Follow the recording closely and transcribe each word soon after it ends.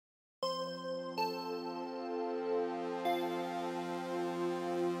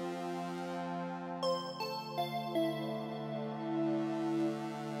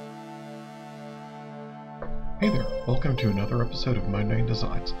Hey there, welcome to another episode of Moandain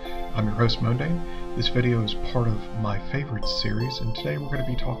Designs. I'm your host Moandain. This video is part of my favorites series, and today we're going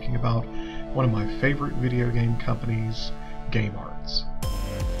to be talking about one of my favorite video game companies, GameArts.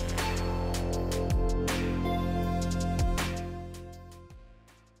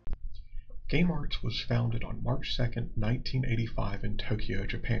 GameArts was founded on March 2nd, 1985 in Tokyo,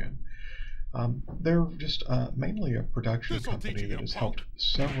 Japan. They're just mainly a production company that has helped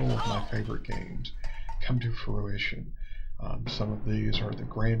several of my favorite games come to fruition. Some of these are the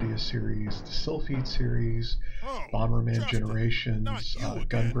Grandia series, the Sylphid series, Bomberman Generations,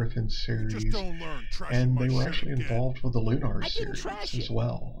 Gun Griffin series, and they were actually involved with the Lunar series as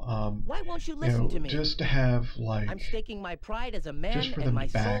well. Why won't you listen to me? Just to have I'm staking my pride as a man just for and them my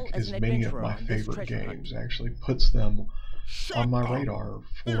to back soul as as an many of adventurer my on this favorite treasure hunt. games actually puts them on my Shut up. radar for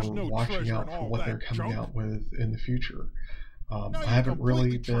There's no watching treasure out in for all what that they're coming junk. out with in the future. Now I you've haven't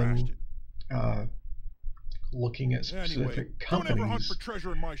really completely trashed been it. looking at Anyway, specific don't ever hunt for companies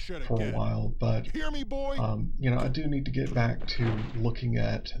treasure in my shed for a again. while, but Hear me, boy? I do need to get back to looking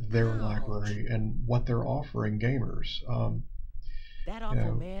at their library and what they're offering gamers. That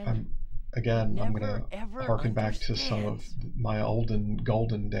awful man. I'm never, gonna ever harken back to some of understands. my olden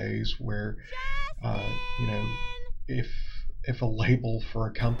golden days where, if a label for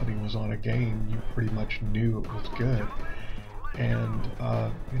a company was on a game, you pretty much knew it was good. And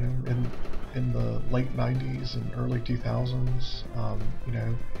in the late 90s and early 2000s,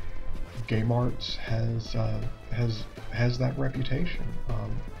 GameArts has that reputation.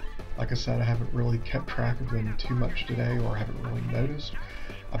 Like I said, I haven't really kept track of them too much today, or haven't really noticed.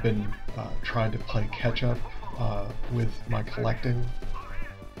 I've been trying to play catch up with my collecting.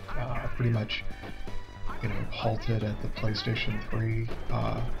 I pretty much halted at the PlayStation 3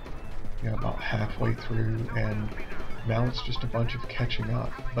 about halfway through, and now it's just a bunch of catching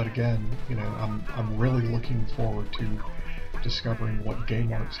up. But again, I'm really looking forward to discovering what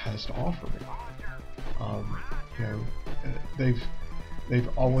GameArts has to offer me. They've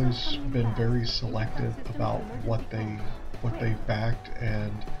always been very selective about what they've backed,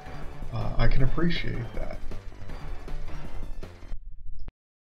 and I can appreciate that.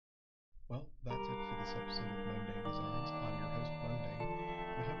 Well, that's it for this episode of Moandain Designs. I'm your host Moandain,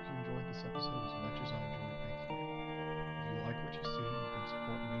 and I hope you enjoyed this episode as much as I enjoyed